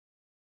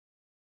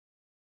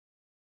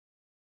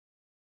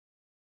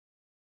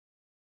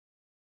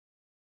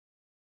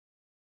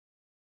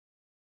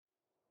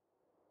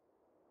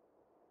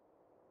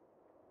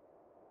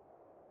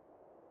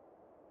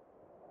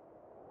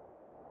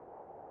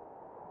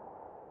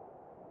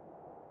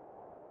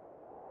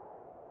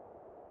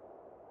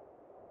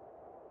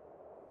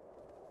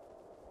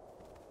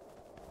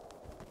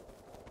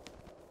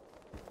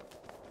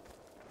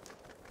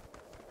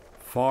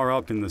Far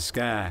up in the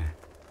sky,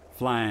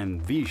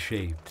 flying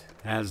V-shaped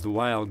as the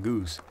wild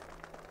goose,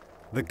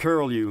 the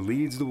curlew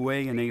leads the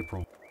way in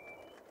April.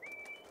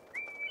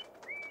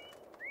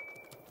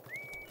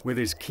 With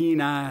his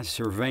keen eye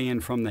surveying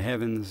from the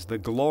heavens the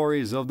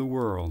glories of the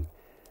world,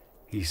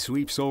 he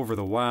sweeps over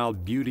the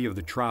wild beauty of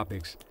the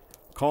tropics,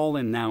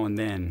 calling now and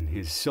then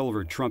his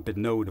silver trumpet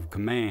note of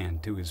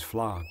command to his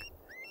flock.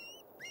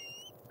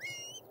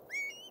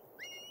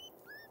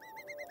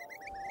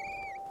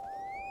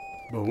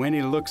 But when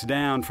he looks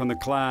down from the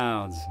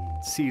clouds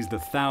and sees the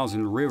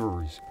thousand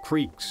rivers,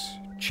 creeks,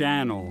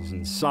 channels,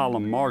 and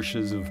solemn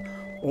marshes of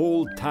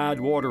old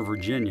Tidewater,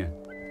 Virginia,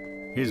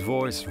 his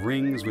voice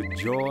rings with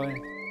joy,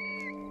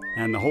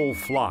 and the whole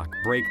flock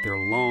break their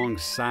long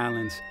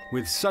silence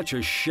with such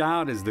a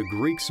shout as the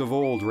Greeks of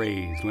old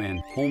raised when,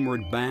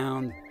 homeward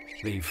bound,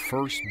 they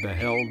first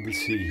beheld the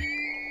sea.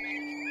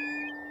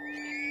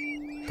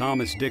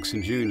 Thomas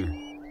Dixon, Jr.,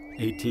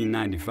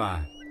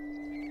 1895.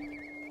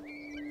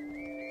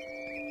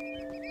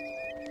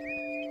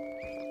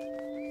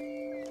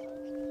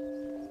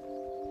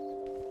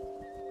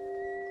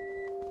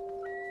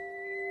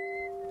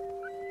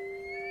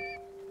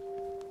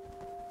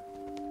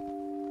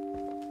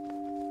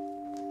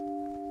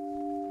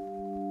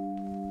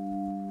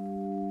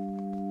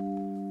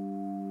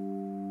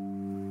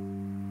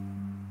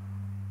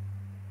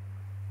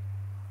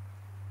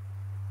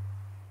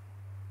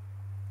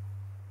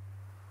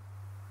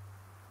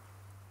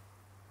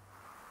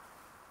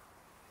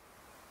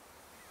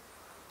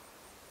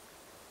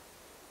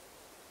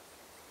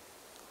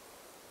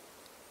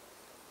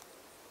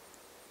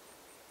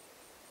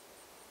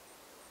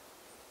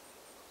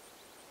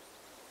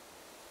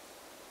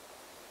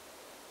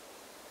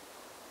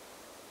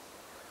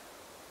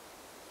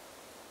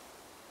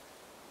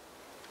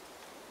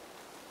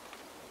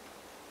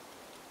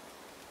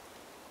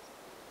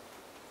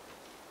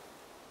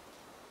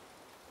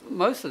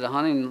 Most of the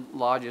hunting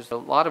lodges, a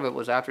lot of it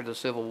was after the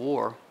Civil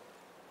War.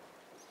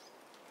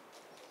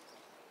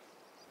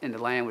 And the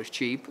land was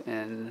cheap,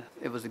 and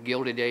it was a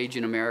gilded age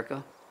in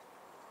America.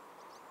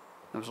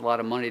 There was a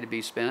lot of money to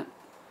be spent,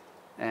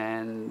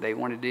 and they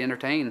wanted to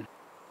entertain.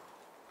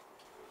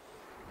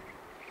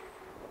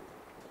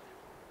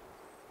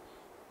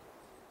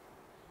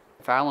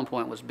 Fallon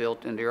Point was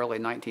built in the early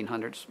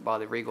 1900s by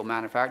the Regal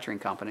Manufacturing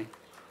Company,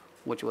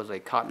 which was a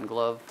cotton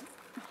glove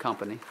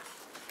company.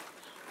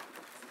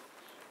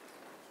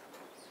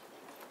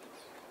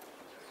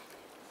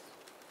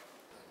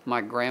 My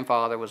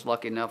grandfather was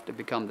lucky enough to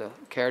become the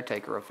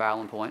caretaker of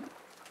Fallon Point.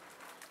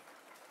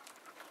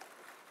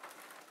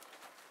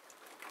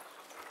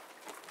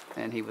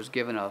 And he was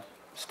given a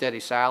steady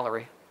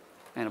salary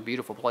and a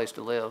beautiful place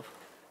to live.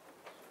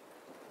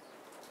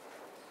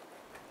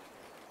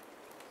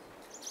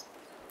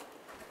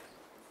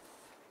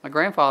 My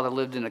grandfather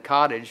lived in a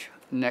cottage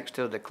next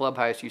to the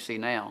clubhouse you see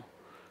now.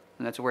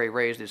 And that's where he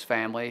raised his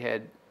family. He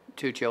had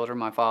 2 children,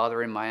 my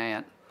father and my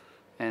aunt.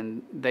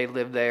 And they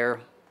lived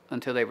there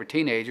until they were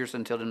teenagers,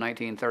 until the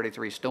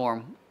 1933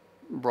 storm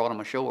brought them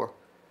ashore.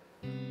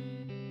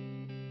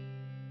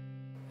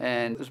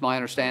 And it was my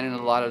understanding that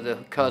a lot of the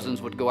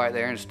cousins would go out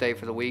there and stay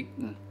for the week.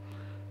 And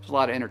there's a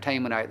lot of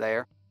entertainment out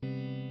there.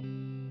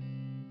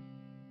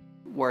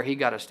 Where he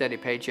got a steady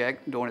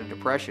paycheck during the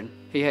Depression,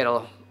 he had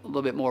a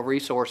little bit more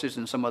resources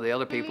than some of the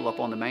other people up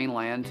on the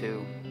mainland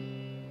to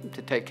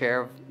take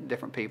care of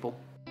different people.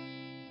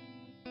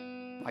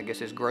 I guess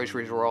his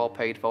groceries were all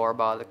paid for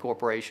by the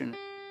corporation.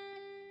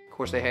 Of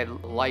course, they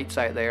had lights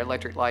out there,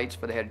 electric lights,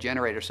 but they had a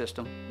generator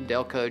system,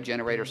 Delco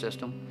generator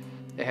system.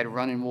 They had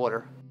running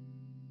water.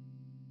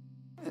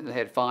 And they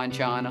had fine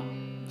china,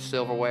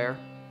 silverware,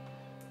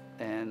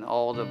 and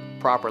all the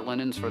proper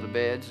linens for the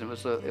beds. It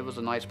was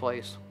a nice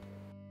place.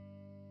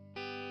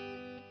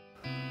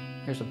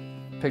 Here's a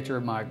picture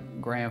of my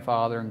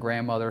grandfather and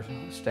grandmother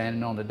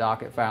standing on the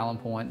dock at Fallon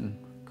Point, and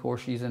of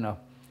course she's in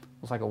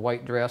looks like a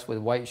white dress with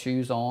white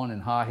shoes on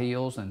and high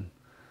heels, and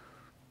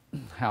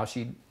how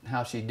she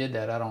did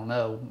that, I don't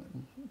know.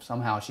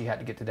 Somehow she had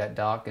to get to that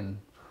dock in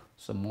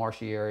some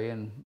marshy area.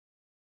 And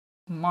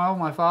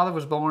my father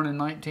was born in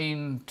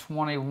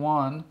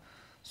 1921,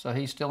 so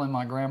he's still in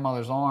my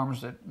grandmother's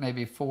arms at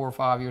maybe 4 or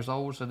 5 years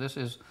old. So this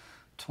is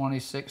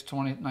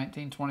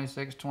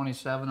 1926,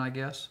 27, I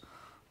guess.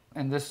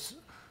 And this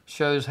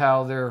shows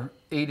how they're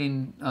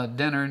eating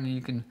dinner, and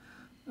you can,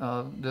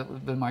 that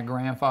would be my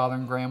grandfather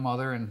and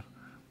grandmother and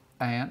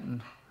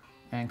aunt,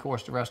 and of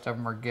course the rest of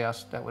them are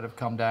guests that would have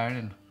come down,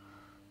 and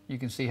you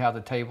can see how the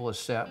table is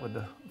set with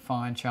the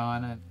fine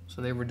china.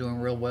 So they were doing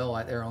real well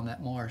out there on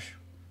that marsh.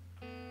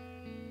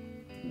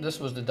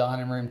 This was the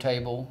dining room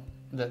table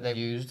that they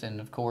used,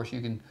 and of course you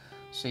can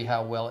see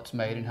how well it's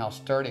made and how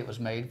sturdy it was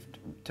made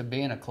to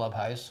be in a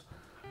clubhouse.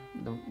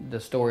 The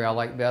story I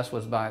liked best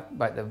was by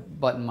the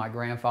button my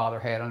grandfather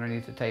had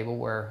underneath the table,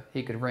 where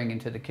he could ring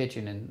into the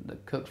kitchen and the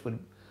cooks would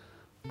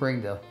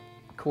bring the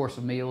course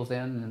of meals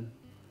in,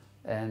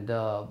 and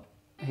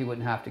he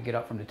wouldn't have to get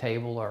up from the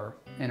table or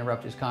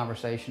interrupt his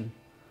conversation.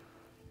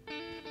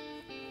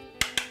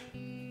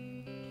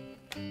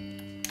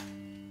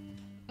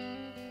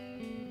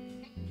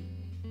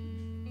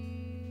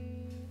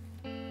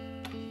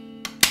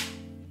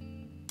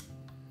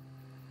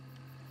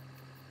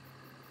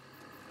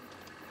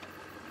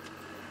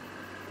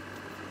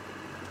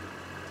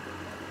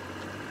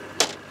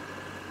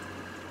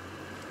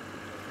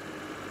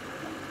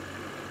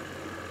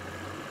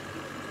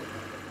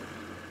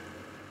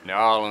 The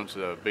islands,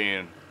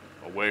 being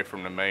away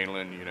from the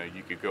mainland, you know,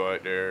 you could go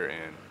out there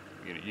and,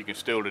 you know, you can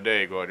still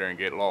today go out there and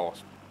get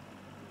lost.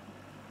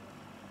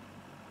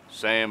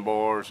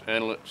 Sandbars,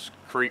 inlets,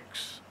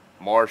 creeks,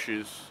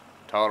 marshes,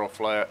 tidal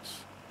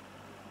flats.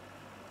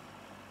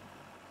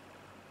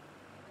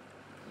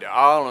 The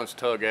islands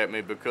tug at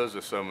me because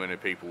of so many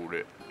people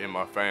that in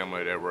my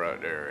family that were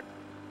out there.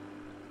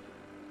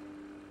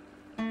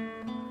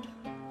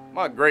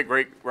 My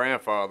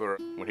great-great-grandfather,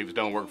 when he was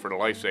done working for the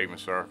Life-Saving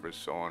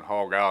Service on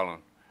Hog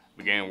Island,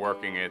 began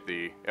working at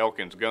the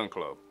Elkins Gun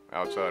Club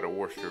outside of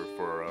Worcester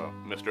for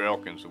Mr.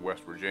 Elkins of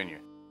West Virginia.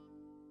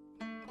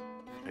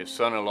 His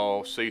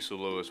son-in-law, Cecil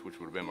Lewis, which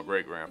would have been my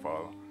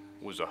great-grandfather,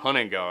 was a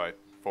hunting guide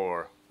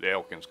for the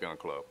Elkins Gun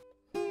Club.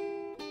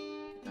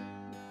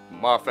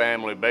 My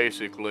family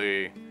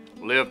basically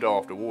lived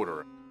off the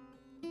water.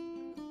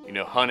 You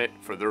know, hunted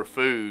for their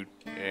food,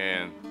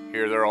 and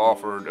here they're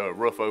offered a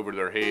roof over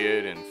their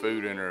head and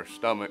food in their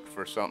stomach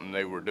for something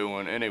they were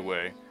doing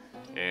anyway,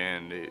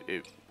 and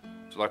it's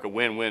like a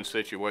win-win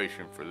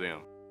situation for them.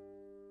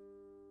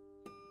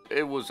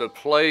 It was a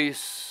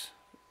place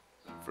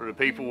for the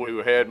people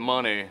who had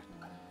money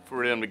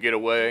for them to get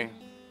away,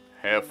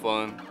 have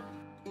fun,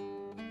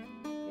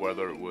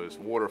 whether it was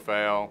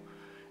waterfowl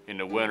in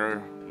the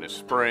winter, in the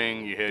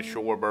spring you had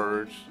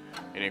shorebirds,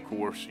 and of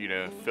course, you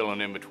know,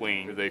 filling in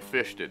between, they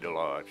fished at the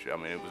lodge. I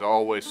mean, it was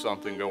always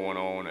something going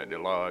on at the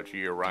lodge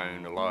year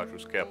round. The lodge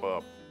was kept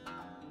up.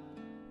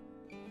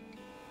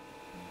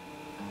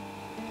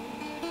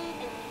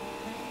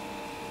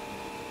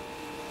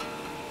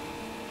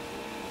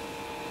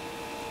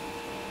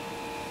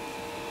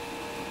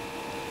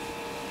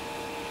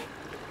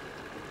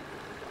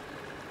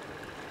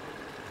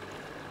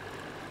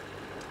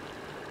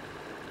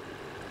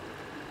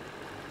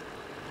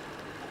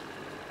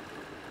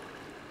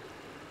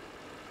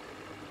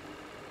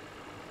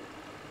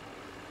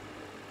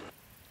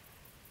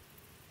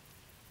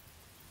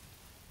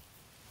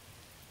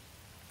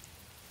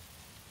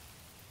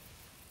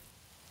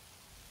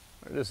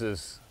 This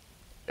is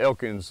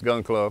Elkins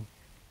Gun Club.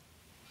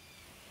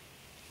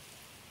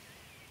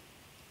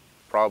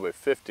 Probably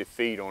 50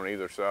 feet on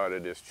either side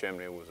of this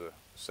chimney was a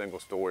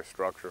single-story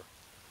structure.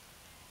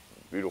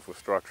 Beautiful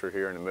structure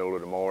here in the middle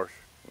of the marsh,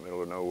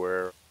 middle of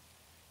nowhere.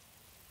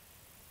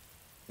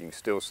 You can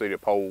still see the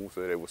poles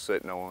that it was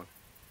sitting on.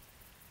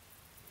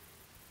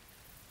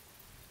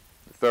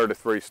 The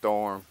 33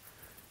 storm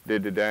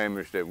did the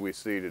damage that we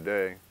see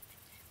today.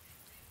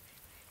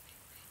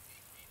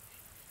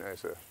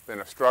 There's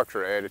been a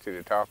structure added to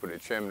the top of the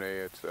chimney.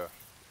 It's a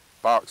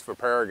box for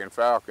peregrine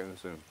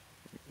falcons, and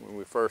when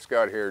we first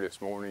got here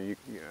this morning,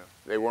 you know,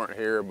 they weren't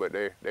here, but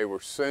they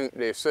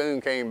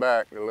soon came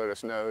back to let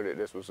us know that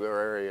this was their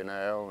area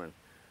now and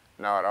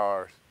not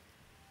ours.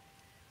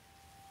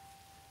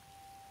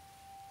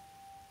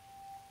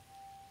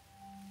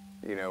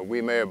 You know,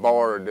 we may have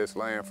borrowed this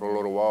land for a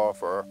little while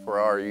for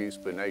our use,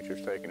 but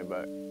nature's taking it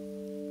back.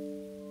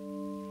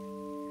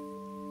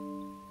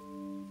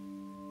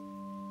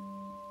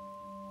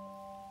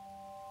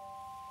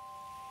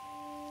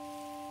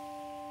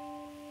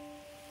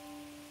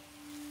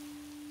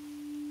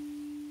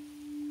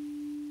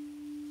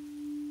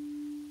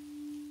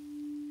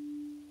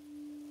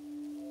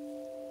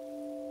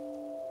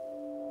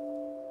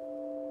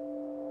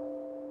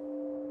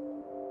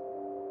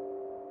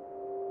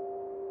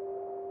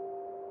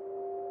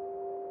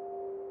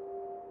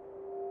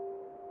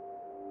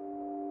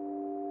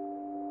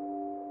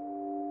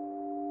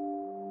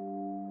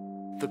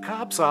 The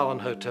Cobb's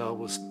Island Hotel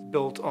was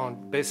built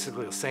on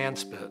basically a sand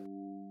spit.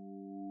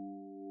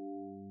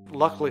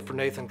 Luckily for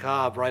Nathan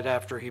Cobb, right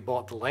after he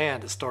bought the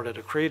land, it started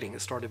accreting, it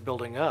started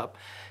building up.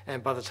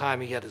 And by the time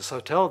he had his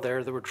hotel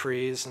there were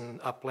trees and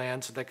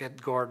uplands, and they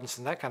had gardens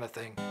and that kind of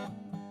thing.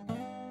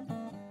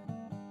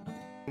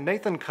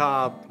 Nathan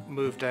Cobb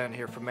moved down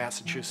here from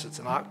Massachusetts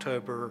in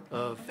October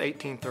of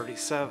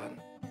 1837.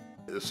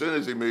 As soon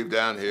as he moved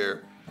down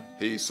here,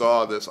 he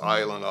saw this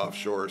island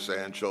offshore,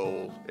 Sand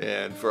Shoals,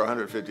 and for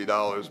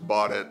 $150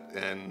 bought it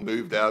and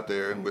moved out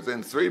there, and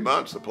within 3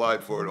 months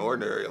applied for an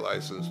ordinary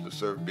license to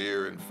serve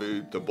beer and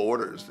food to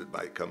boarders that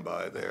might come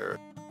by there.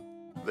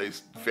 The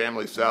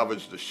family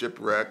salvaged a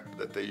shipwreck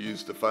that they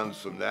used the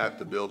funds from that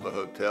to build the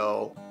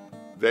hotel.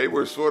 They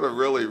were sort of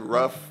really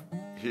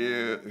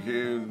rough-hewn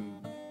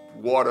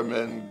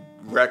watermen,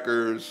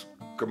 wreckers,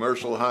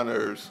 commercial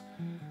hunters,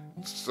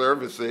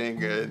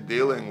 servicing and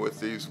dealing with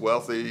these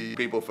wealthy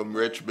people from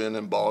Richmond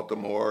and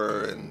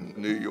Baltimore and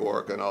New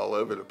York and all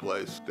over the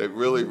place. They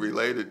really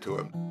related to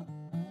him.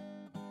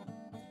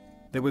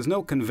 There was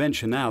no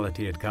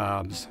conventionality at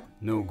Cobb's,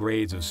 no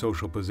grades of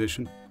social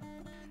position.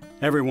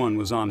 Everyone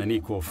was on an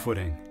equal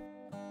footing.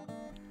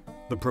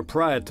 The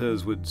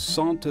proprietors would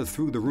saunter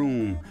through the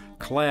room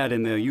clad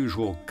in their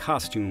usual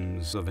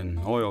costumes of an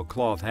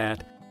oilcloth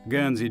hat,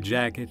 Guernsey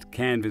jacket,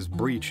 canvas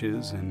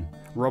breeches, and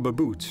rubber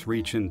boots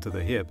reaching to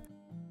the hip.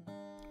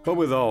 But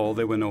withal,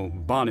 there were no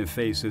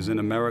Bonifaces in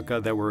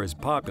America that were as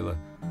popular,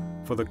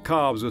 for the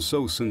Cobbs were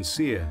so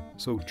sincere,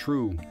 so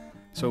true,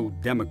 so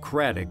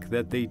democratic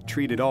that they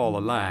treated all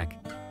alike.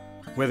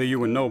 Whether you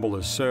were noble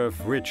or serf,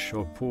 rich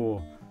or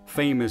poor,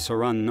 famous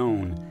or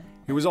unknown,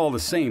 it was all the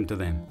same to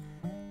them.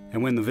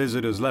 And when the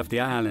visitors left the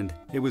island,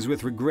 it was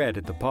with regret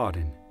at the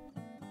parting.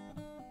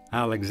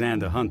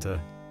 Alexander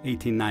Hunter,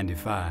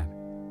 1895.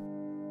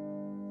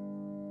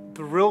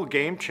 The real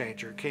game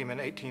changer came in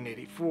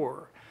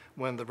 1884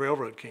 when the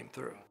railroad came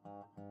through.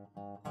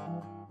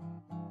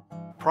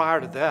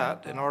 Prior to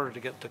that, in order to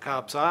get to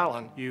Cobb's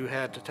Island, you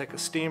had to take a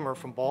steamer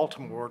from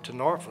Baltimore to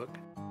Norfolk,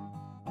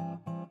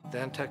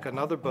 then take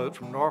another boat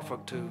from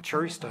Norfolk to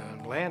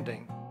Cherrystone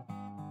Landing,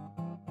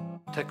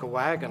 take a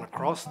wagon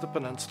across the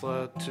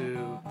peninsula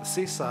to the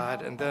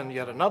seaside, and then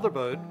yet another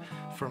boat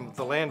from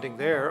the landing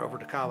there over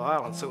to Cobb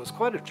Island. So it was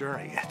quite a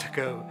journey to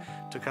go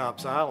to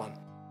Cobb's Island.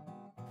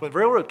 When the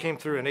railroad came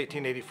through in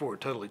 1884,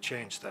 it totally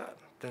changed that.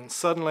 Then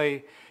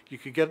suddenly you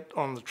could get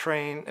on the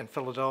train in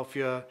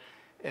Philadelphia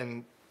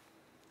in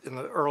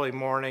the early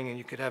morning, and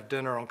you could have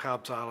dinner on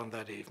Cobb's Island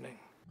that evening.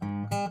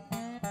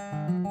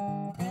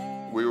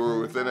 We were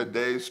within a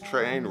day's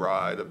train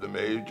ride of the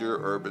major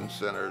urban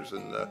centers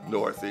in the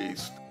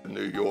Northeast: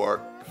 New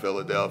York,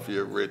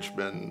 Philadelphia,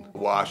 Richmond,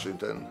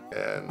 Washington,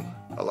 and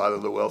a lot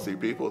of the wealthy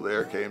people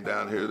there came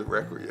down here to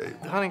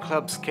recreate. The hunting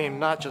clubs came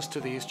not just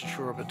to the Eastern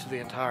Shore, but to the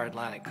entire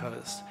Atlantic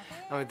coast.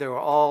 I mean, they were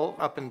all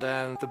up and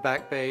down the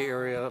Back Bay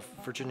area of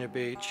Virginia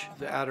Beach,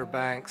 the Outer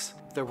Banks.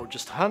 There were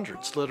just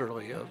hundreds,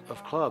 literally,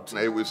 of clubs.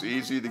 It was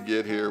easy to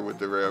get here with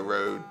the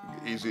railroad,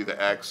 easy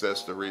to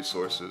access the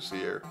resources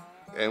here,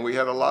 and we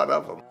had a lot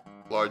of them.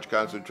 Large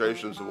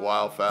concentrations of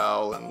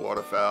wildfowl and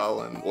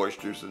waterfowl and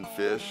oysters and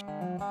fish.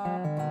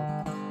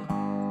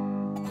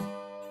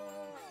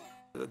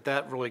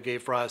 That really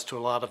gave rise to a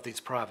lot of these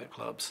private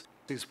clubs.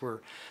 These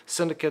were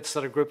syndicates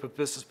that a group of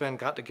businessmen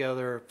got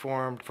together,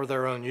 formed for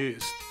their own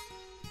use.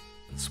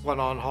 There's one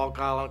on Hog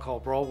Island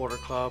called Broadwater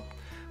Club,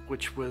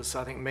 which was,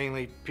 I think,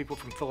 mainly people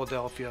from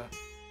Philadelphia.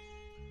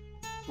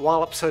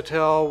 Wallops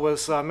Hotel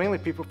was mainly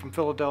people from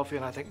Philadelphia,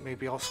 and I think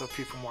maybe also a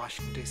few from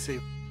Washington, D.C.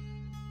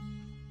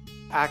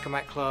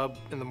 Accomack Club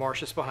in the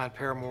marshes behind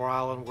Paramore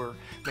Island were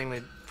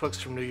mainly folks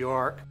from New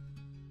York.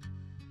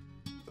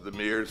 The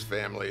Mears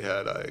family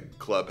had a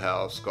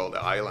clubhouse called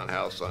the Island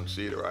House on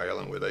Cedar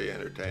Island, where they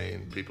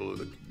entertained people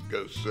who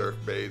go surf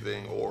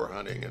bathing, oar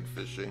hunting, and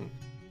fishing.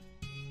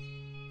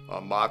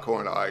 On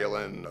Mockhorn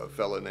Island, a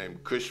fellow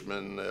named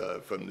Cushman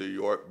from New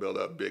York built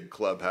a big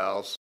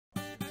clubhouse.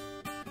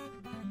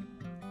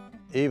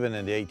 Even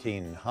in the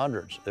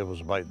 1800s, it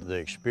was about the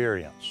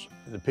experience.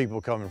 The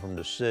people coming from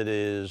the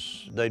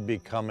cities, they'd be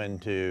coming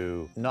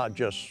to not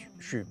just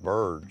shoot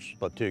birds,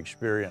 but to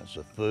experience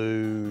the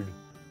food,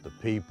 the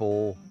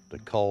people, the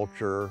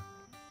culture,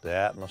 the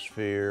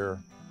atmosphere,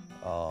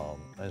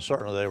 and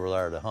certainly they were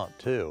there to hunt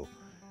too.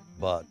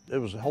 But it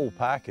was the whole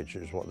package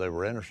is what they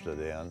were interested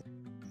in.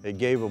 It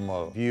gave them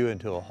a view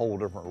into a whole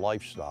different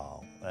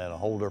lifestyle and a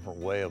whole different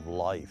way of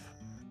life.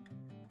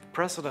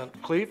 President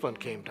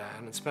Cleveland came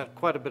down and spent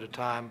quite a bit of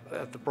time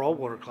at the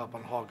Broadwater Club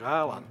on Hog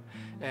Island.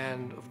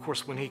 And of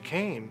course, when he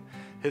came,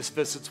 his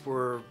visits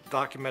were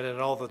documented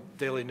in all the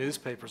daily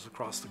newspapers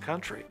across the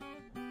country.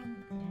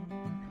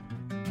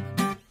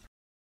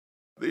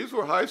 These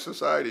were high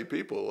society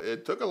people.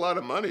 It took a lot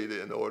of money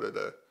in order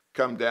to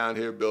come down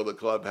here, build a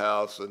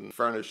clubhouse and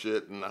furnish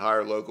it and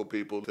hire local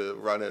people to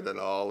run it and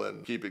all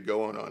and keep it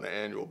going on an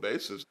annual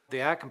basis. The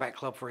Accomack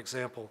Club, for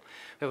example,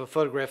 we have a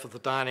photograph of the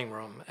dining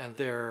room, and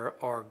there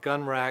are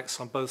gun racks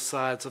on both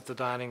sides of the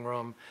dining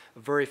room, a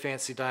very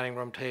fancy dining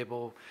room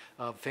table,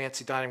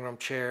 fancy dining room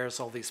chairs,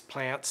 all these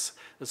plants.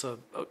 There's a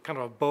kind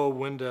of a bow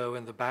window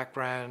in the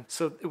background.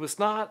 So it was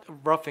not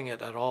roughing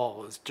it at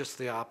all. It was just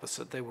the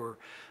opposite. They were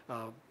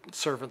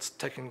servants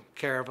taking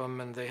care of them,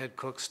 and they had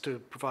cooks to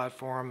provide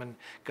for them and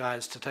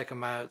guides to take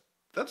them out.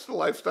 That's the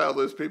lifestyle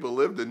those people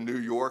lived in New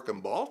York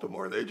and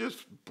Baltimore. They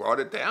just brought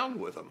it down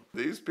with them.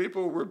 These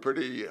people were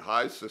pretty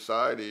high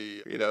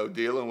society, you know,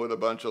 dealing with a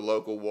bunch of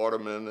local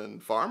watermen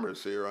and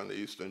farmers here on the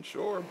Eastern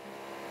Shore.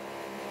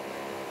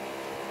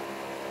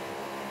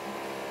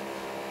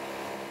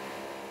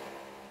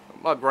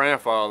 My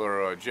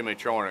grandfather, Jimmy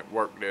Charnock,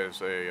 worked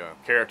as a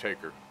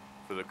caretaker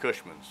for the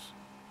Cushmans.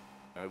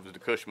 It was the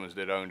Cushmans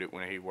that owned it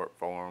when he worked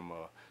for them.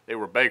 They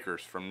were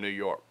bakers from New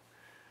York.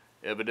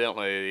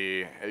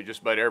 Evidently,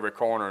 just about every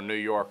corner in New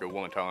York at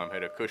one time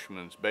had a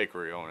Cushman's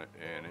bakery on it,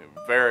 and it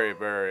was very,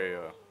 very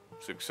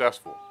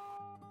successful.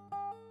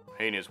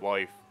 He and his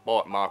wife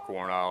bought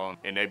Mockhorn Island,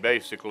 and they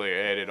basically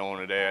added on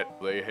to that.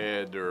 They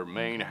had their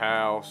main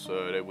house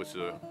that was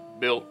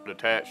built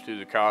attached to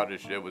the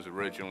cottage that was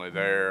originally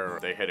there.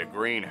 They had a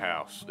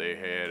greenhouse. They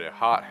had a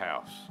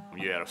hothouse.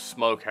 You had a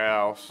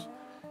smokehouse,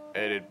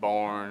 added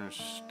barns,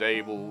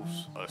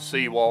 stables, a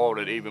seawall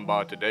that even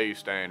by today's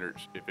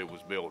standards, if it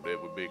was built,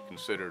 it would be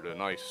considered a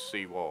nice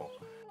seawall.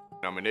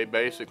 I mean, they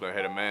basically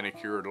had a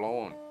manicured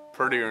lawn.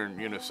 Prettier than,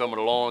 you know, some of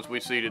the lawns we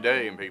see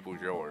today in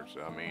people's yards.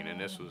 I mean, and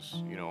this was,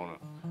 you know, on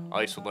an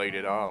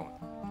isolated island.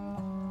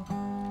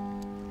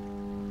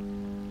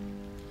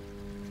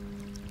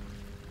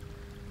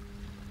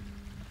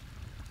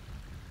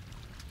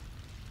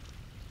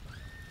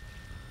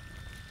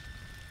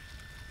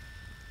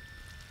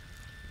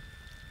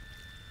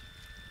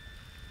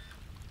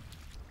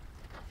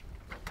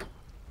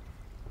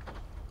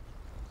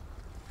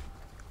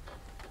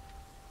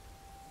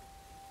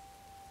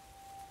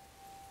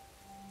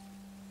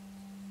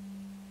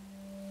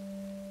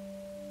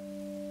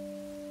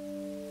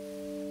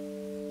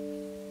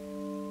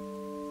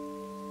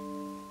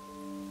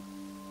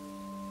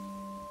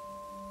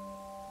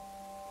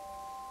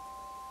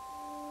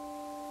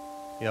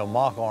 You know,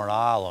 Mockhorn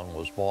Island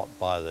was bought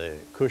by the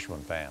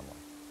Cushman family.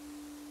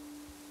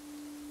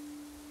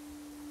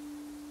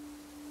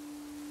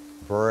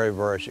 Very,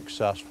 very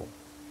successful.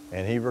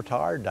 And he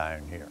retired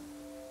down here.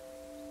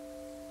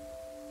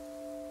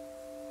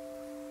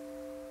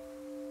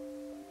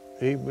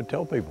 He would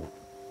tell people,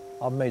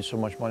 I've made so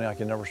much money I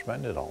can never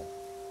spend it all.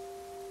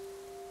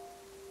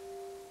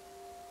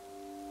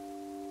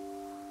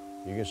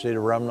 You can see the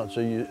remnants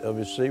of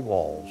his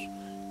seawalls.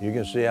 You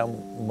can see how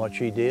much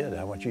he did,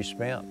 how much he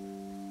spent.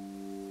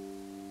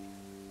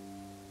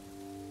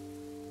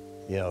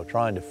 You know,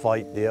 trying to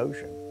fight the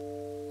ocean.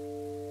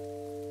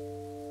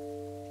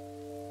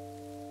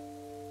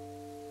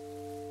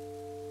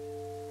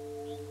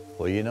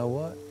 Well, you know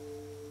what?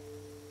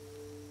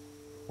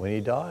 When he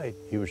died,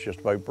 he was just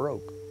about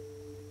broke.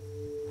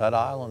 That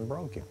island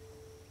broke him.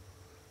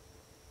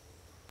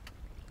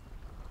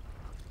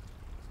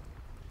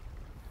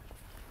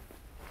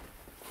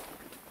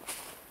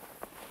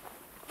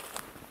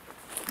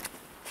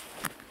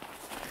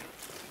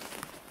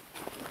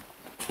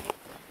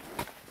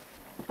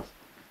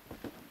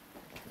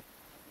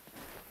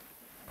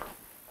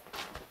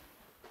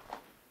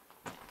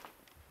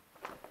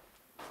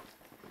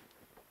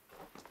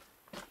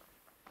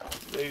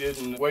 They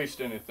didn't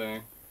waste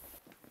anything.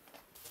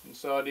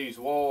 Inside these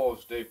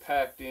walls, they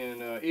packed in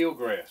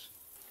eelgrass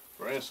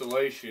for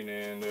insulation,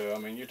 and I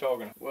mean, you're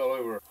talking well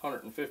over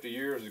 150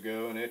 years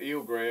ago, and that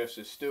eelgrass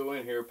is still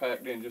in here,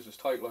 packed in just as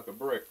tight like a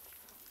brick.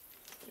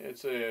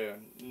 It's a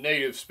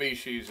native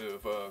species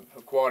of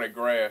aquatic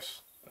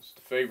grass. That's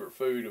the favorite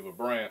food of a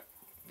brant,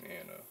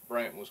 and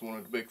brant was one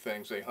of the big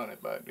things they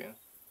hunted back then.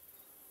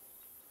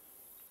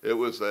 It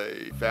was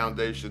a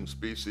foundation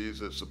species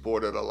that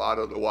supported a lot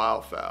of the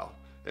wildfowl.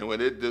 And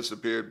when it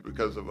disappeared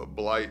because of a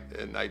blight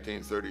in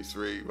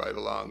 1933, right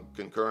along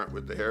concurrent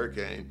with the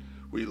hurricane,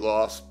 we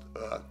lost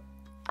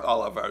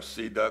all of our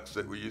sea ducks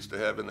that we used to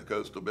have in the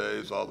coastal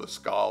bays, all the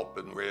scalp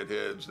and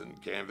redheads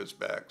and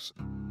canvasbacks.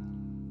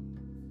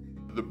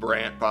 The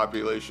brant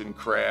population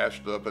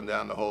crashed up and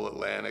down the whole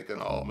Atlantic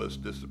and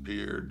almost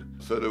disappeared.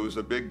 So there was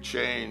a big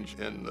change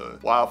in the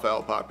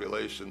wildfowl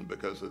population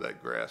because of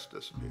that grass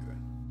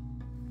disappearing.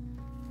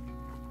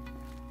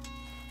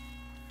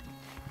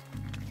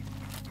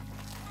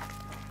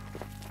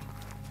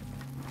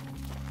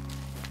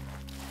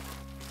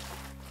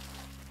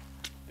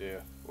 The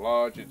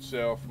lodge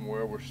itself, from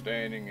where we're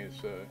standing, is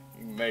you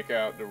can make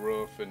out the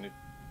roof and the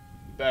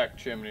back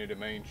chimney, the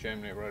main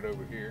chimney right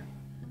over here.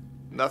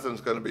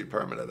 Nothing's going to be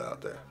permanent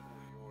out there.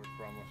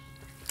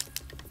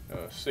 From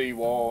a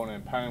seawall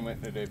and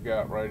impoundment that they've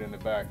got right in the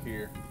back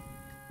here.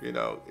 You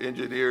know,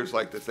 engineers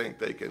like to think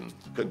they can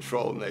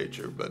control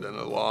nature, but in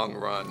the long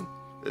run,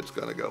 it's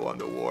going to go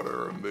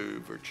underwater or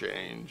move or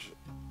change.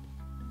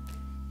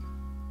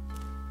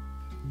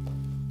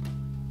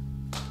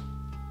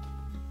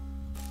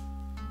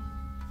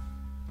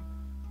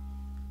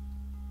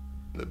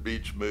 The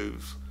beach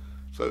moves,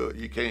 so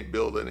you can't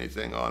build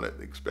anything on it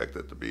and expect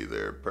it to be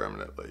there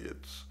permanently. It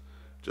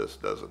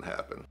just doesn't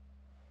happen.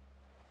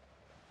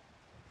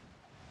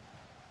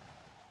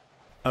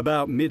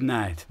 About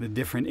midnight, the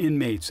different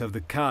inmates of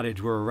the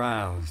cottage were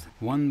aroused,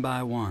 one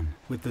by one,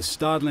 with the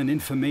startling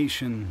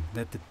information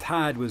that the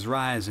tide was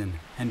rising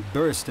and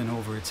bursting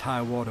over its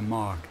high water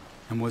mark,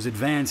 and was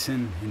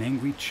advancing in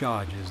angry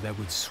charges that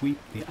would sweep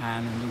the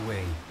island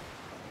away.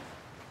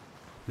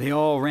 They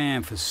all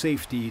ran for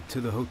safety to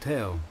the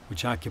hotel,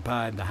 which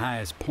occupied the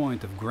highest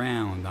point of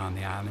ground on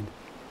the island.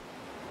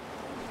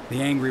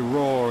 The angry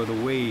roar of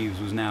the waves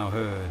was now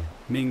heard,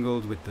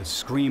 mingled with the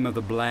scream of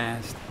the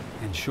blast,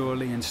 and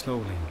surely and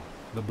slowly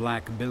the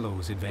black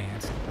billows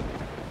advanced.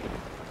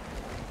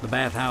 The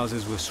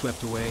bathhouses were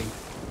swept away.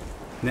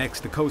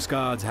 Next, the Coast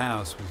Guard's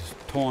house was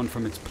torn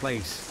from its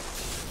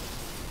place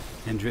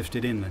and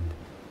drifted inland.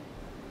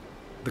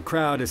 The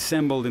crowd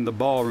assembled in the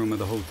ballroom of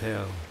the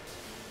hotel.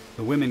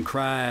 The women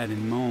cried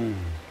and moaned.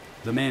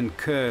 The men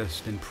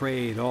cursed and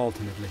prayed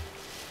alternately.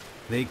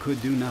 They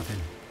could do nothing.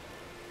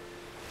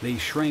 They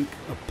shrank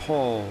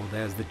appalled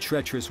as the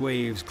treacherous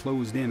waves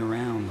closed in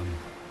around them.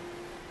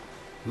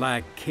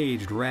 Like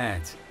caged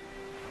rats,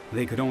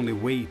 they could only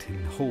wait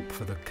and hope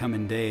for the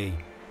coming day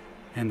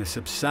and the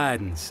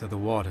subsidence of the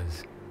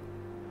waters.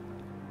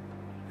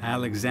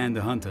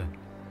 Alexander Hunter,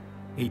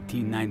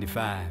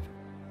 1895.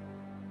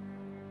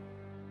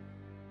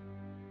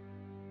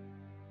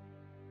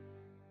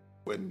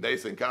 When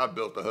Nathan Cobb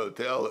built the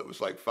hotel, it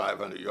was like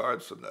 500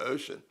 yards from the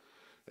ocean.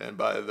 And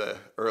by the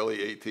early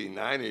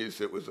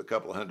 1890s, it was a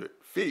couple hundred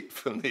feet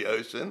from the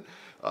ocean.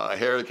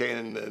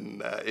 Hurricane in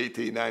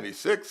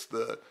 1896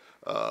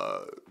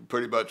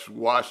 pretty much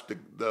washed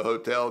the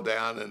hotel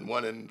down, and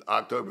one in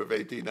October of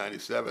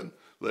 1897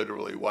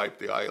 literally wiped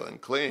the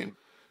island clean.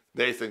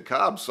 Nathan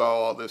Cobb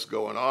saw all this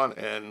going on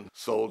and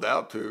sold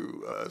out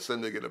to a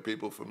syndicate of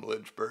people from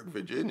Lynchburg,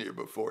 Virginia,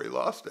 before he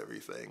lost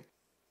everything.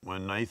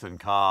 When Nathan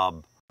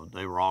Cobb,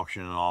 they were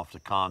auctioning off the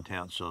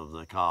contents of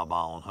the Cobb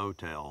Island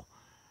Hotel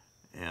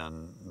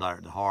in there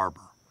at the harbor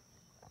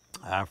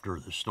after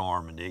the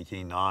storm in the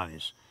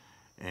 1890s.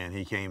 And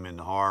he came in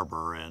the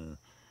harbor, and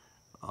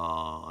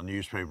A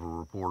newspaper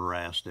reporter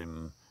asked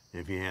him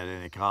if he had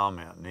any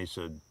comment, and he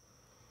said,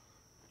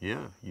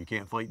 "Yeah, you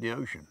can't fight the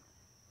ocean."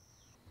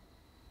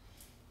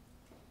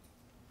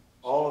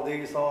 All of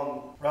these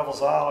on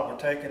Revels Island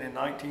were taken in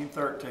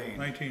 1913.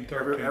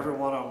 1913. Every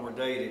one of them were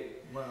dated.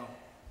 Wow.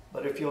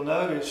 But if you'll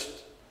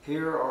notice,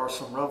 here are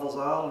some Revels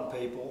Island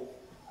people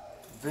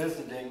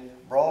visiting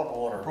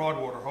Broadwater.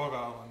 Broadwater, Hog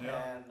Island,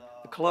 yeah. And,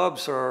 the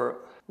clubs are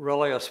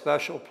really a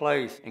special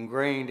place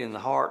ingrained in the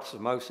hearts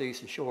of most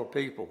Eastern Shore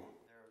people.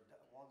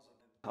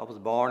 I was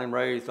born and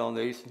raised on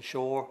the Eastern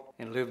Shore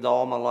and lived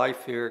all my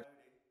life here.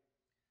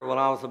 When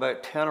I was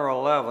about 10 or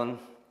 11,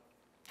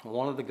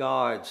 one of the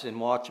guides in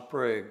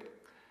Watchaprig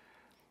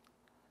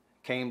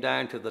came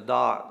down to the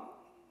dock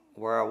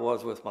where I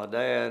was with my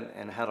dad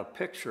and had a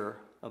picture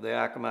of the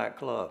Accomack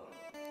Club.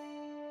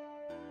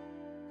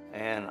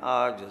 And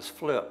I just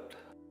flipped.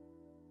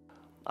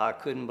 I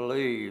couldn't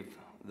believe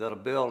that a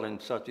building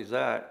such as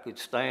that could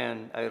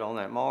stand out on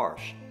that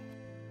marsh.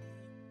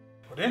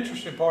 But the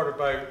interesting part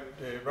about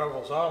the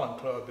Revels Island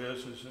Club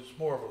is it's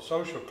more of a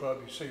social club.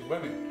 You see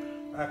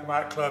women.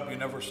 Accomack Club, you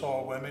never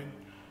saw women.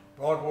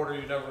 Broadwater,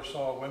 you never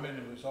saw women.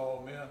 It was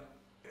all men.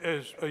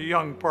 As a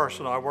young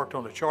person, I worked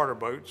on the charter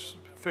boats,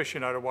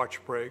 fishing out of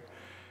Watchaprig.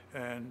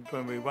 And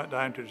when we went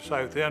down to the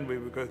south end, we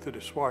would go through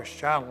the Swash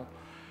Channel,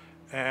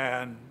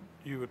 and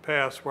you would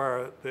pass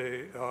where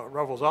the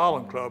Revels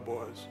Island Club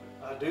was.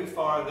 I do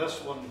find this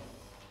one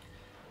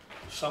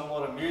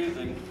somewhat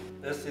amusing.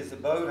 This is the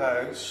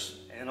boathouse,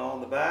 and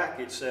on the back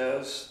it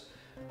says,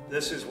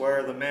 "This is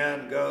where the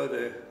men go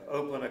to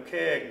open a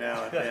keg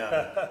now and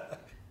then."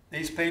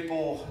 These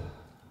people,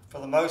 for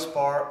the most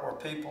part, were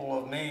people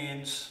of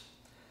means,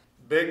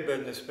 big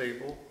business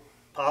people,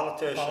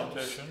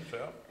 politicians.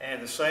 Yeah.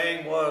 And the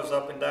saying was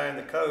up and down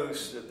the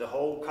coast that the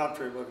whole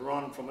country would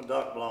run from a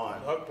duck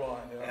blind. Duck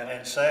blind, yeah. And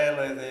then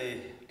sadly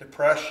the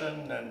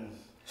Depression and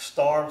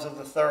storms of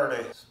the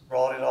 30s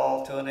brought it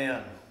all to an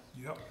end.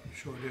 Yep,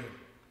 sure did.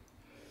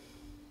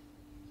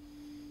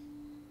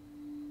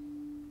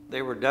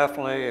 They were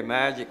definitely a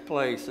magic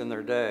place in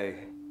their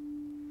day.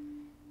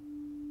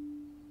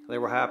 They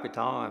were happy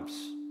times,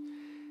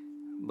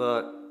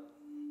 but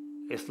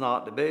it's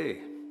not to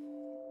be.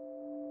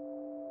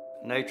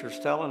 Nature's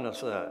telling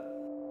us that.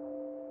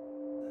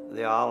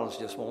 The islands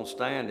just won't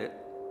stand it.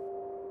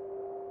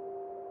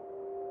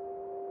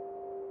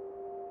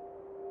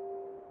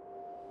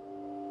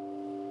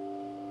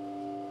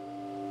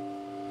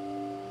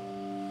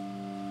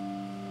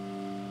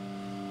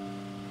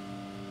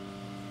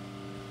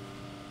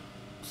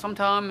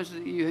 Sometimes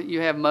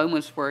you have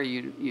moments where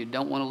you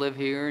don't want to live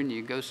here and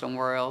you go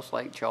somewhere else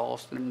like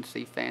Charleston and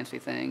see fancy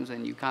things,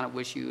 and you kind of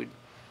wish you had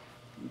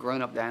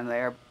grown up down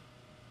there.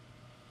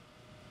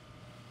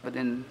 But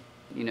then,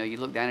 you know, you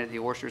look down at the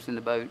oysters in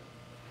the boat,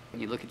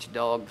 and you look at your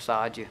dog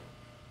beside you.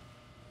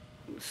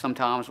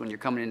 Sometimes when you're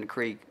coming in the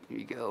creek,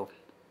 you go,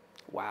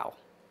 wow.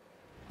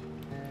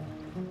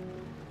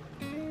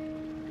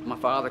 My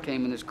father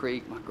came in this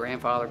creek, my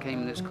grandfather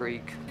came in this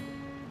creek,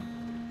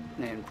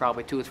 and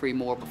probably 2 or 3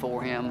 more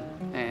before him,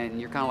 and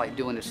you're kind of like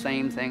doing the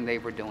same thing they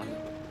were doing.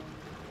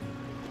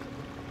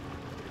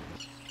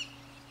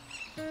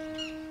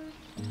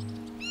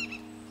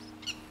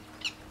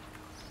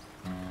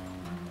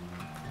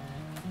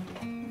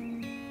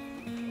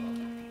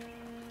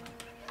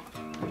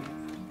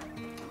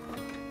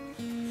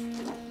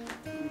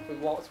 If we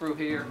walk through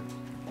here,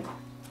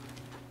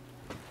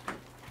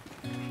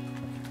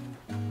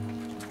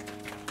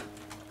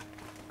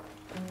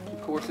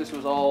 of course, this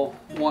was all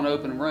one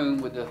open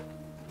room with the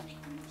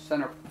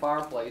center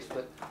fireplace,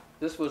 but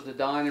this was the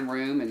dining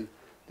room, and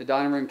the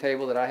dining room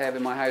table that I have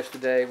in my house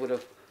today would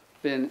have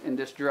been in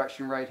this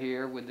direction right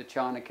here with the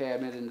china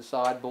cabinet and the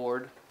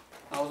sideboard.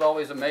 I was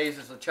always amazed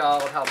as a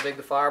child how big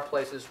the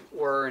fireplaces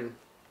were, and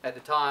at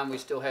the time we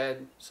still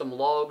had some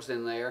logs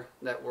in there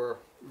that were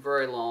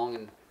very long,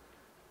 and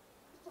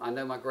I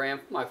know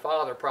my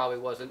father probably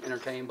wasn't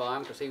entertained by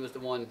them because he was the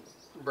one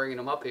bringing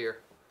them up here.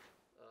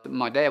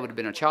 My dad would have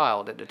been a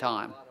child at the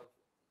time.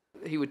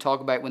 He would talk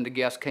about when the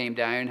guests came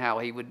down, how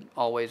he would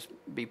always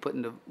be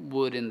putting the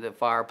wood in the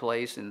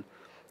fireplace and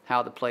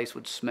how the place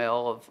would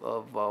smell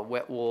of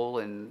wet wool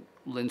and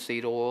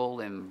linseed oil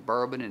and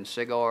bourbon and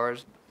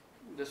cigars.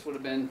 This would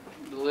have been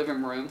the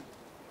living room,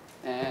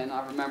 and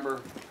I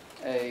remember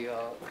a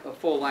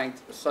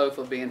full-length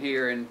sofa being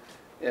here, and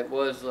it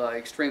was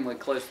extremely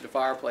close to the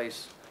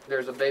fireplace.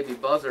 There's a baby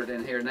buzzard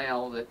in here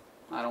now that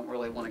I don't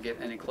really want to get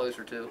any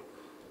closer to,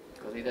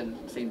 because he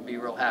doesn't seem to be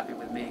real happy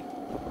with me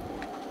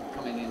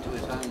coming into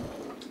his home.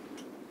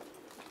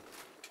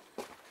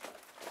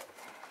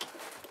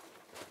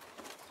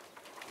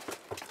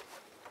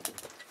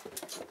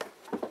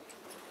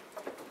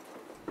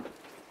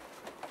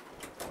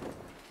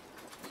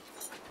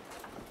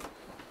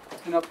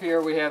 And up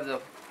here we have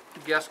the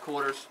guest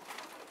quarters.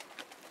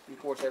 Of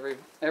course,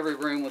 every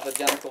room was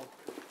identical.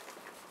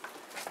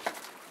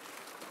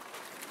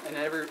 And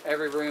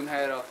every room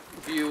had a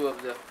view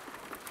of the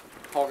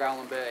Hog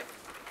Island Bay.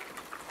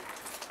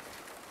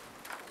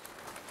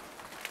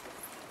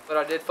 But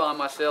I did find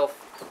myself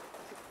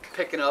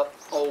picking up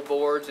old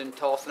boards and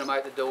tossing them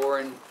out the door,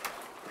 and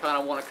kind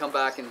of want to come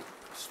back and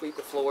sweep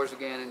the floors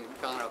again,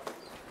 and kind of,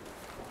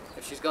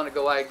 if she's going to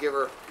go out,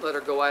 let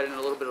her go out in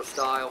a little bit of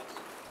style.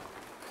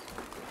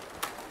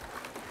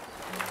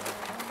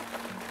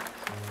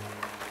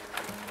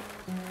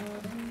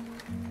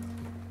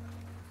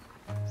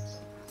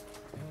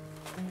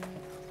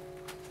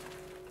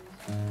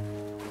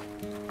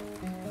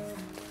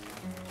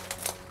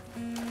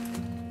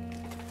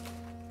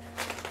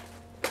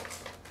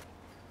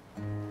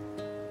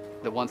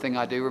 The one thing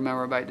I do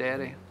remember about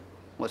Daddy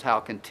was how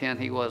content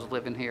he was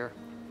living here.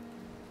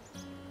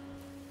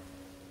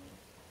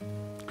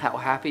 How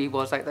happy he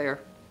was out there.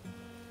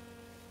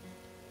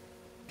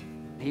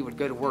 He would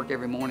go to work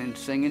every morning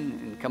singing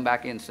and come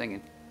back in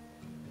singing.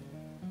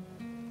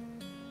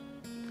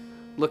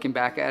 Looking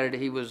back at it,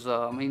 he was,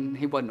 I mean,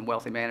 he wasn't a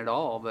wealthy man at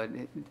all, but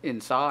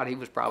inside he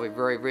was probably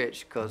very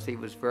rich because he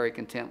was very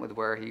content with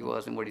where he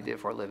was and what he did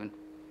for a living.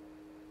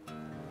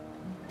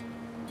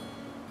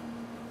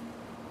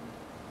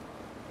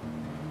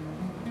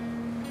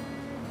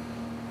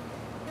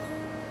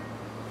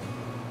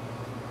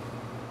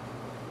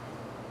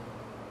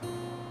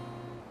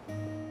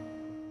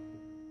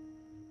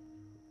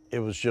 It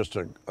was just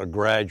a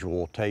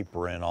gradual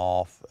tapering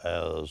off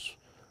as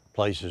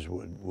places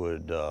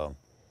would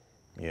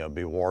you know,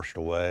 be washed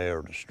away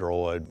or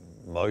destroyed,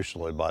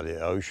 mostly by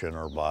the ocean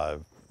or by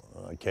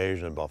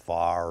occasionally by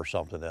fire or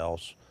something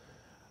else.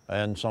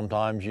 And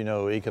sometimes, you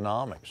know,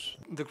 economics.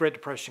 The Great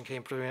Depression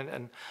came through,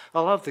 and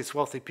a lot of these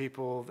wealthy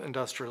people,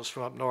 industrialists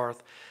from up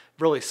north,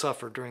 really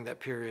suffered during that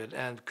period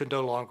and could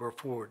no longer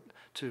afford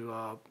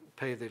to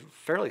pay the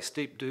fairly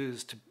steep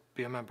dues to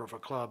be a member of a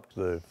club.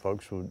 The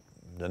folks who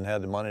didn't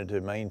have the money to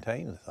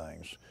maintain the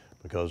things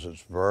because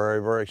it's very,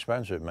 very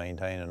expensive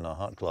maintaining a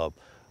hunt club,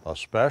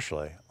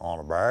 especially on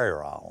a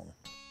barrier island.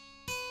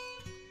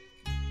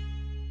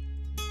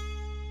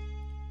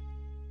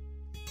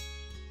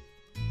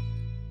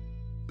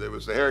 There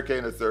was the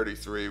hurricane of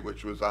 '33,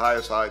 which was the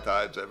highest high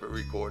tides ever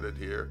recorded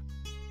here.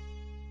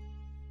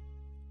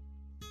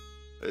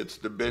 It's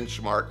the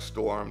benchmark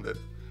storm that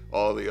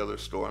all the other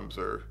storms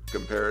are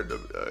compared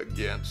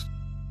against.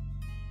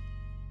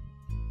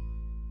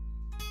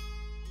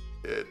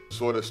 It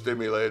sort of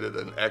stimulated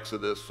an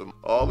exodus from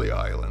all the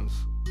islands.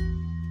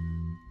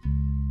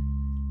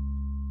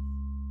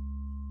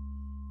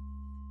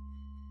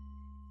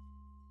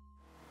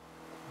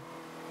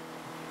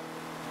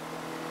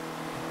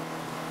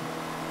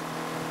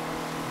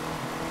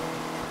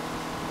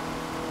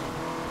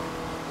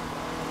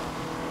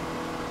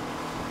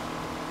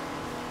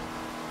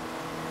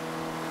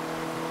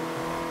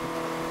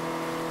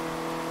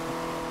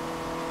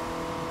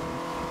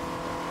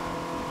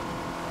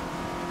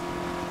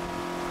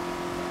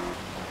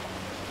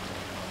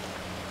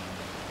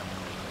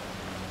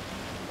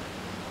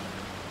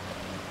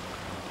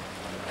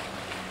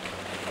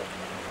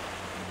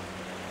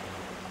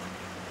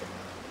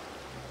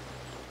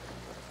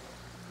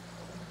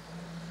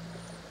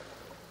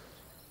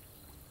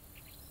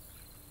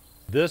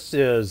 This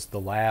is the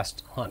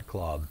last hunt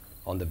club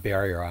on the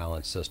barrier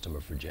island system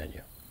of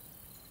Virginia.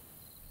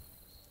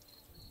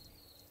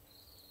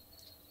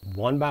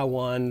 One by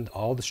one,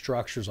 all the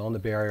structures on the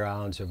barrier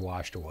islands have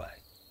washed away.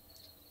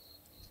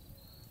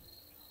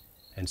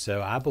 And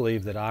so I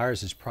believe that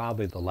ours is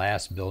probably the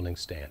last building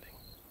standing.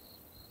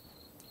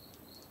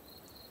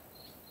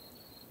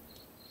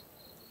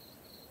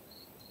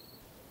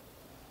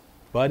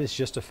 But it's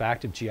just a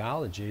fact of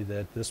geology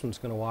that this one's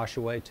going to wash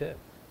away too.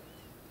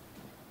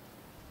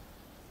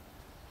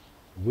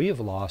 We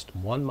have lost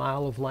 1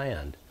 mile of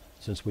land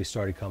since we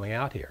started coming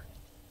out here.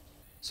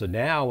 So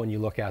now when you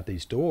look out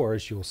these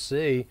doors, you'll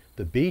see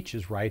the beach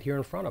is right here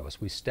in front of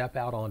us. We step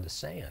out onto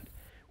sand.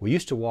 We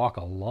used to walk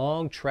a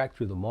long trek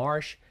through the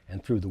marsh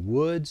and through the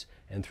woods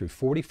and through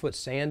 40-foot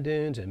sand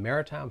dunes and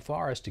maritime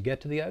forest to get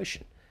to the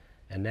ocean.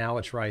 And now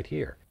it's right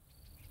here.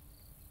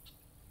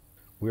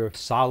 We're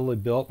solidly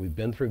built. We've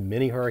been through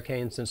many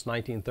hurricanes since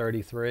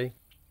 1933.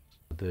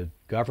 The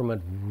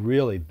government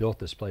really built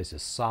this place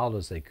as solid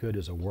as they could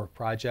as a work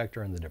project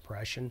during the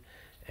Depression,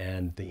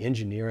 and the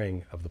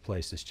engineering of the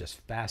place is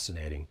just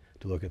fascinating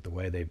to look at the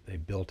way they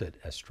built it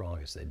as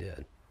strong as they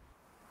did.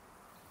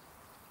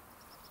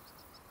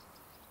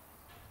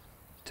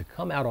 To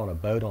come out on a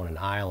boat on an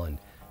island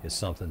is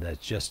something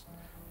that just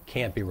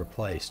can't be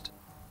replaced.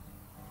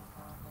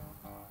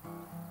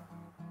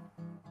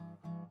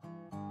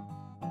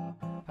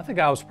 I think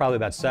I was probably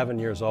about 7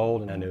 years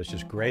old, and it was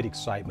just great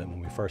excitement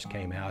when we first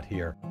came out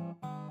here.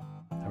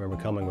 I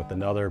remember coming with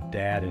another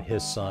dad and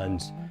his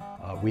sons.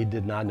 We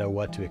did not know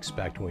what to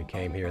expect when we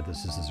came here.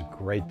 This is a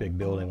great big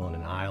building on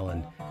an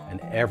island,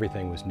 and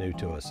everything was new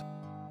to us.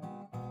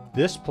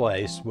 This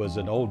place was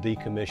an old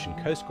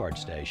decommissioned Coast Guard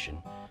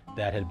station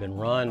that had been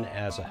run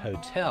as a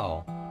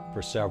hotel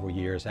for several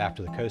years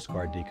after the Coast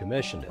Guard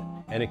decommissioned it,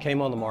 and it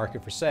came on the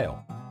market for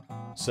sale.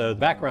 So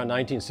back around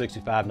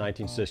 1965,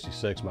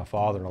 1966, my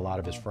father and a lot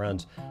of his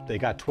friends, they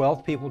got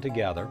 12 people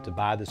together to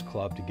buy this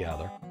club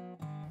together.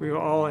 We were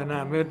all in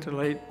our mid to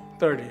late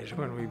 30s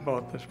when we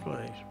bought this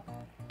place.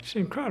 It's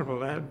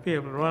incredible to be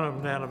able to run up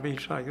and down a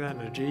beach like that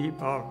in a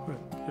Jeep or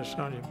with just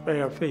on your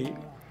bare feet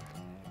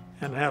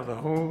and have the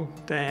whole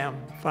damn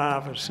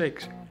 5 or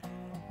 6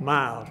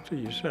 miles to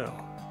yourself.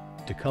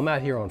 To come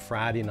out here on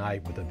Friday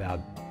night with about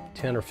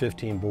 10 or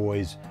 15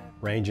 boys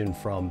ranging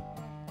from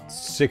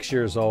 6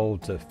 years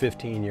old to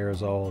 15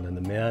 years old, and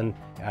the men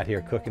out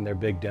here cooking their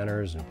big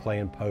dinners and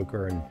playing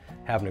poker and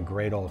having a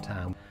great old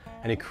time.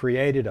 And it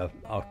created a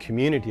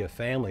community of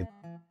family.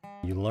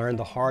 You learned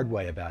the hard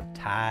way about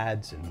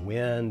tides and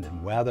wind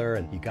and weather,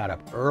 and you got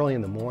up early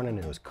in the morning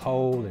and it was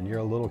cold and you're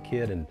a little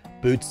kid in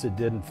boots that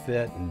didn't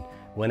fit and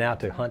went out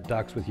to hunt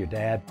ducks with your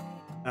dad.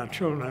 Our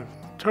children have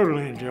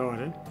totally enjoyed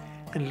it,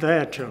 and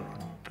their children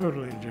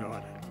totally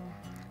enjoyed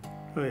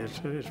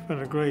it. It's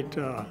been a great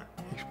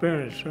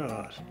experience for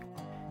us.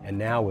 And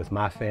now with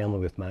my family,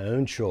 with my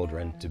own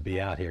children, to be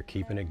out here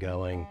keeping it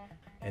going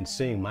and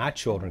seeing my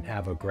children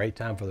have a great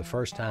time for the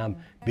first time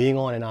being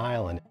on an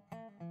island.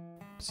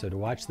 So to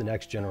watch the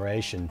next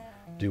generation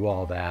do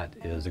all that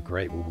is a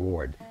great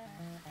reward.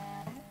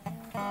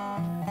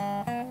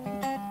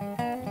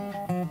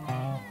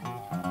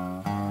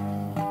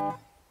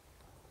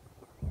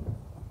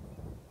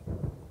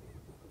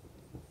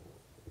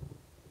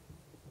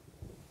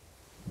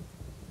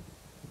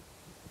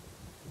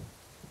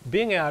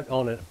 Being out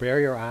on a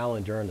barrier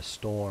island during a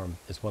storm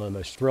is one of the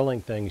most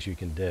thrilling things you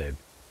can do.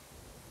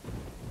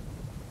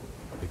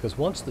 Because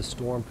once the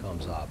storm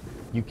comes up,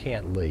 you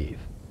can't leave.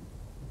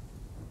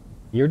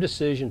 Your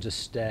decision to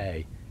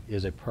stay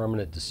is a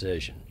permanent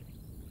decision.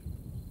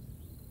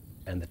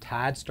 And the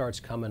tide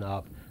starts coming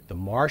up, the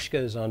marsh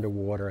goes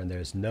underwater, and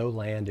there's no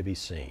land to be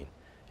seen.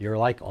 You're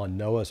like on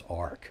Noah's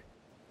Ark.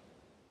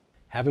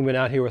 Having been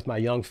out here with my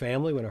young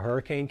family when a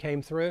hurricane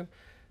came through,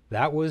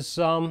 that was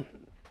kind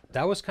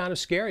of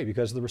scary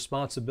because of the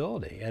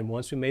responsibility. And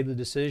once we made the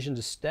decision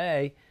to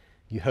stay,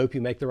 you hope you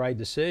make the right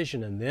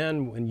decision. And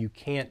then when you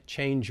can't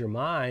change your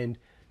mind,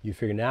 you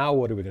figure, now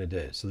what are we going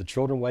to do? So the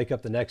children wake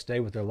up the next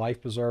day with their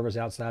life preservers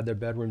outside their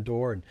bedroom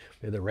door, and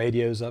we have the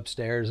radios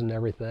upstairs and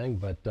everything.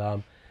 But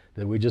then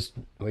we just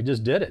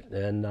did it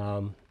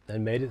and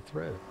made it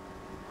through.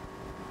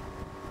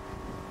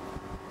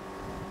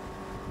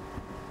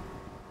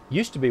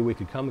 Used to be we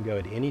could come and go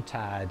at any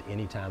tide,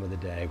 any time of the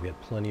day. We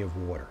had plenty of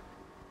water.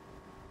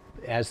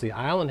 As the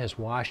island has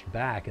washed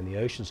back and the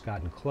ocean's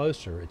gotten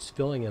closer, it's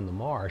filling in the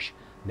marsh.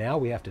 Now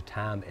we have to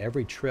time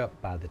every trip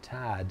by the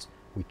tides.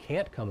 We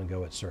can't come and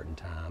go at certain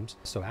times,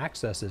 so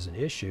access is an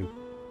issue.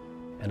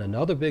 And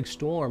another big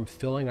storm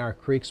filling our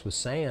creeks with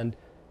sand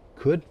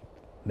could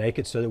make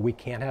it so that we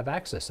can't have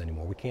access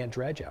anymore. We can't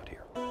dredge out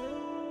here.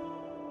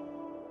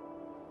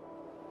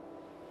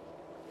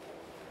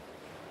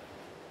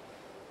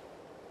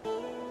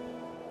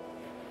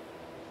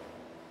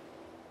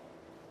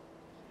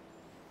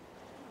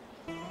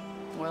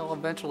 Well,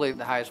 eventually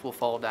the house will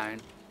fall down.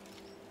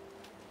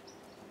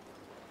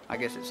 I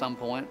guess at some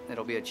point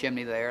it'll be a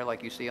chimney there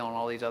like you see on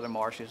all these other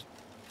marshes,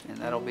 and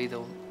that'll be the,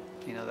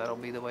 that'll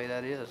be the way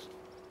that is.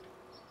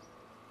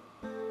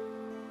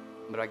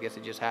 But I guess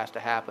it just has to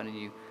happen, and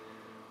you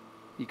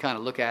kind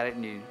of look at it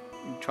and you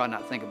try not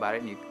to think about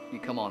it, and you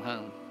come on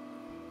home.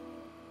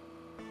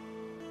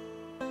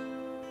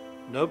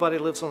 Nobody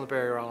lives on the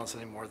barrier islands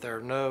anymore. There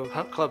are no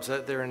hunt clubs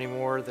out there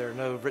anymore. There are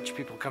no rich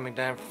people coming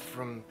down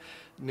from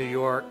New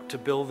York to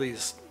build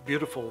these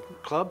beautiful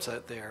clubs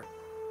out there.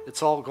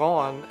 It's all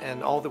gone,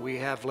 and all that we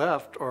have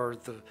left are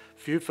the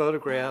few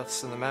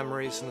photographs and the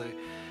memories and the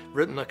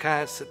written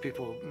accounts that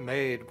people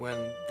made when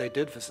they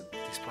did visit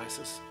these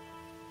places.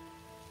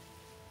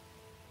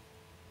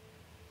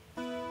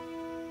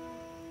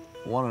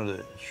 One of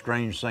the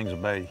strange things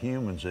about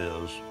humans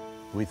is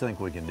we think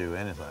we can do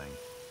anything.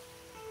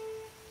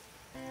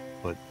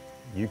 But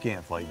you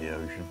can't fight the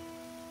ocean.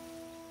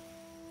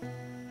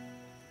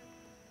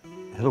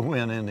 It'll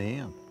win in the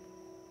end.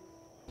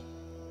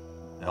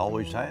 It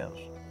always has.